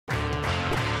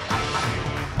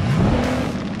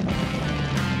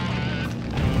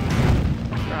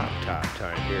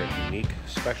time here at Unique,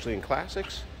 especially in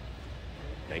classics.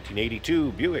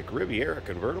 1982 Buick Riviera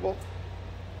convertible.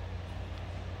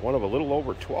 One of a little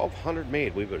over 1,200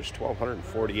 made. I believe there's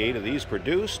 1,248 of these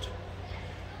produced.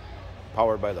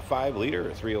 Powered by the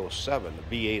 5-liter 307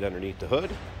 V8 underneath the hood.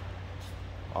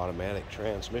 Automatic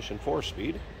transmission,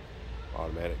 4-speed.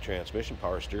 Automatic transmission,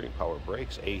 power steering, power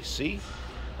brakes, AC.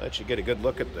 Let you get a good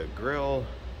look at the grille,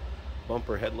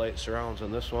 bumper, headlight surrounds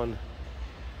on this one.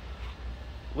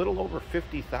 Little over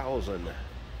 50,000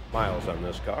 miles on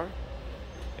this car,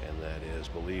 and that is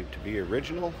believed to be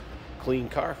original. Clean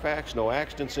Carfax, no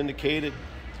accidents indicated,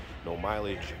 no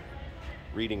mileage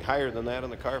reading higher than that on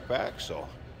the Carfax, so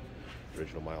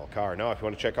original mile car. Now if you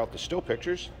want to check out the still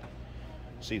pictures,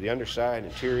 see the underside,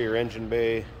 interior, engine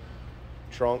bay,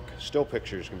 trunk, still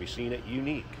pictures can be seen at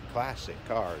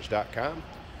uniqueclassiccars.com.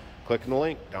 Click on the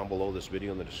link down below this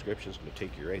video in the description. It's going to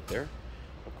take you right there.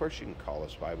 Of course, you can call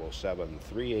us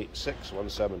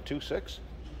 507-386-1726.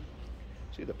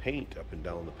 See the paint up and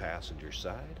down the passenger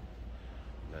side.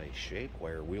 Nice shape,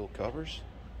 wire wheel covers.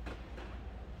 Of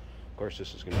course,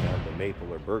 this is going to have the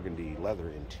maple or burgundy leather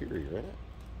interior in it.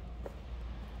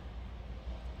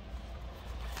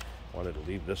 Wanted to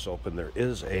leave this open. There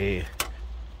is a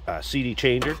CD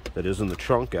changer that is in the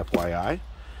trunk, FYI.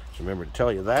 So remember to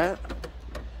tell you that.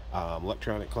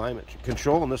 Electronic climate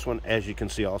control, and this one, as you can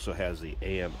see, also has the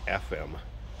AM/FM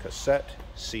cassette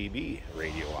CB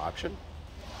radio option.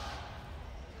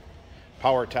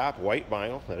 Power top, white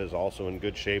vinyl, that is also in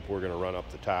good shape. We're going to run up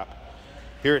the top.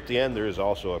 Here at the end, there is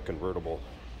also a convertible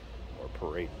or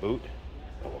parade boot.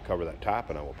 We'll cover that top,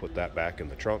 and I will put that back in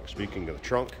the trunk. Speaking of the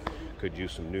trunk, could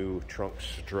use some new trunk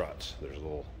struts. There's a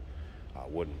little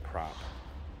wooden prop,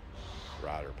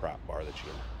 rod or prop bar that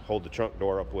you can hold the trunk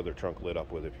door up with or trunk lid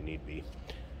up with if you need be.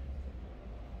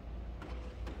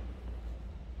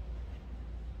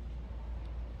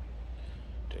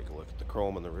 Take a look at the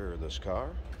chrome in the rear of this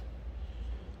car.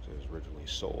 It was originally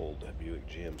sold at Buick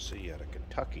GMC out of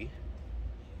Kentucky.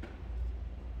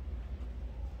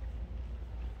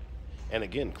 And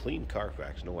again, clean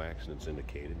Carfax, no accidents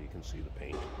indicated. You can see the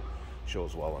paint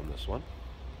shows well on this one.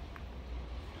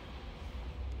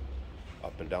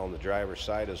 Up and down the driver's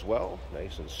side as well,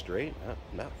 nice and straight,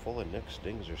 not full of nicks,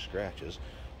 dings, or scratches.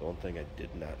 The one thing I did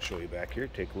not show you back here,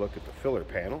 take a look at the filler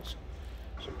panels.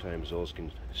 Sometimes those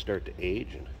can start to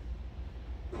age and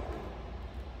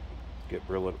get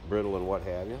brittle and what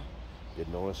have you.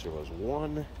 Did notice there was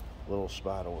one little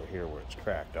spot over here where it's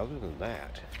cracked. Other than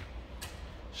that,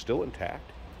 still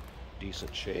intact,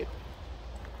 decent shape.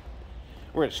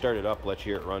 We're going to start it up, let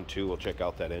you hear it run too. We'll check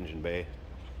out that engine bay.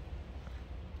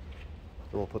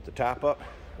 Then we'll put the top up,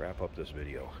 wrap up this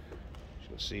video. As you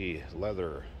can see,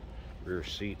 leather rear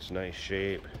seats, nice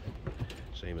shape.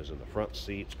 Same as in the front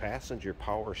seats. Passenger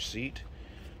power seat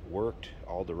worked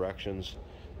all directions.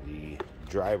 The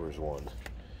driver's one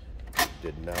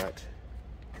did not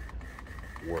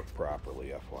work properly,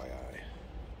 FYI.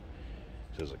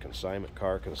 This is a consignment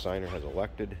car. Consignor has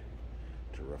elected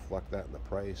to reflect that in the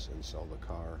price and sell the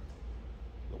car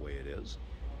the way it is.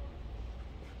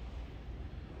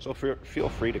 So feel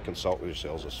free to consult with your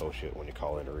sales associate when you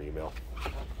call in or email.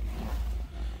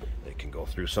 They can go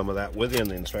through some of that with you in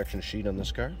the inspection sheet on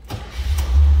this car.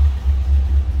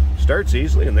 Starts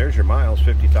easily, and there's your miles,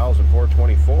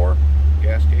 50,424.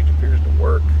 Gas gauge appears to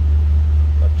work.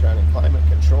 Electronic climate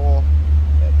control.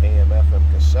 That AM/FM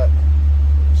cassette.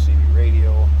 CD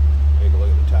radio. Take a look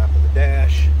at the top of the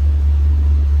dash.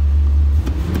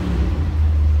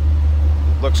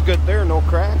 Looks good there, no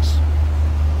cracks.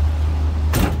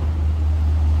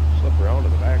 Slip around to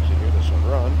the back so you hear this one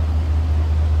run.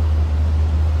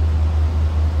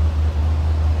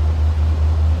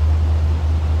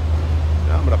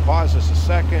 Now I'm going to pause this a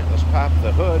second. Let's pop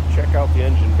the hood, check out the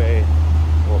engine bay,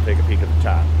 and we'll take a peek at the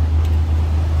top.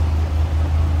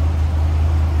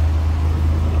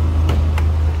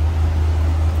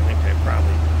 I think I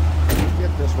probably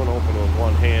get this one open with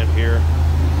one hand here.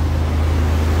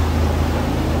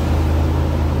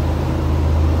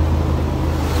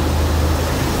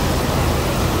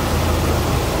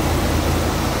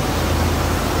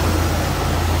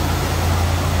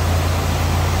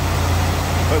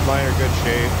 Hood liner, good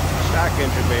shape. Stock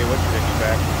engine bay, what you'd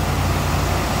expect.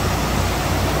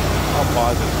 I'll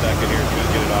pause it a second here to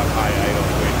get it off high idle.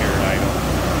 Wait here at idle.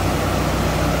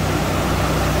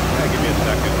 Give me a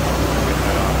second. Get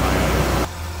that off high idle.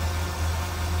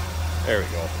 There we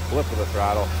go. Flip of the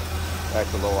throttle. Back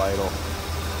to low idle.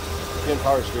 Again,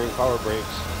 power steering, power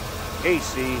brakes,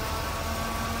 AC.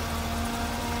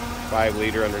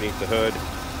 5-liter underneath the hood.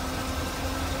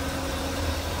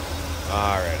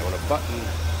 Alright, I'm going to button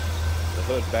the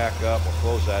hood back up. We'll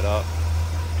close that up.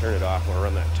 turn it off. We'll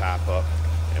run that top up,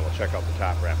 and we'll check out the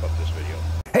top, wrap up this video.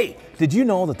 Hey, did you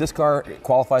know that this car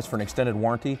qualifies for an extended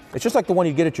warranty? It's just like the one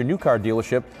you get at your new car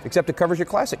dealership, except it covers your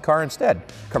classic car instead. It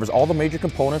covers all the major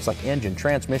components like engine,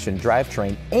 transmission,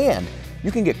 drivetrain, and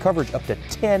you can get coverage up to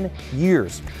 10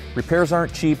 years. Repairs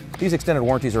aren't cheap. These extended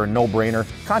warranties are a no-brainer.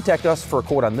 Contact us for a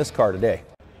quote on this car today.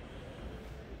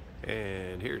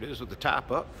 And here it is with the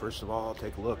top up. First of all,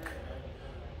 take a look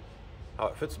how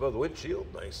it fits above the windshield,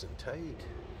 nice and tight.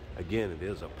 Again, it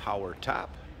is a power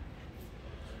top.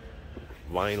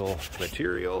 Vinyl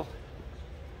material,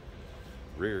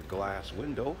 rear glass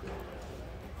window,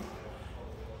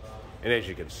 and as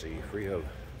you can see, free of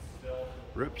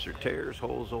rips or tears,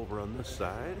 holes over on this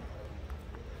side.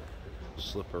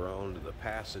 Slip around to the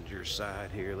passenger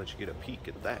side here, let you get a peek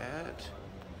at that.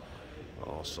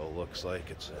 Also looks like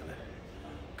it's in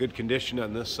good condition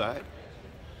on this side.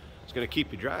 It's going to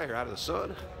keep you dry or out of the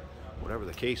sun, whatever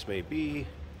the case may be.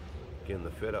 Again,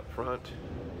 the fit up front,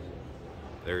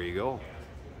 there you go.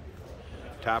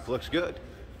 Top looks good.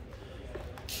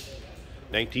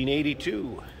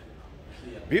 1982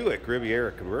 Buick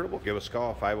Riviera convertible. Give us a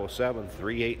call,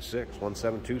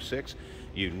 507-386-1726.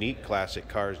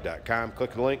 UniqueClassicCars.com.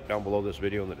 Click the link down below this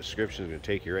video in the description. It's going to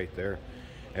take you right there.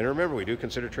 And remember, we do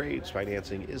consider trades.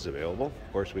 Financing is available.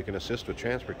 Of course, we can assist with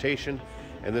transportation,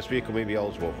 and this vehicle may be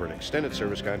eligible for an extended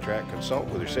service contract. Consult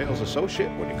with your sales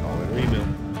associate when you call in or email.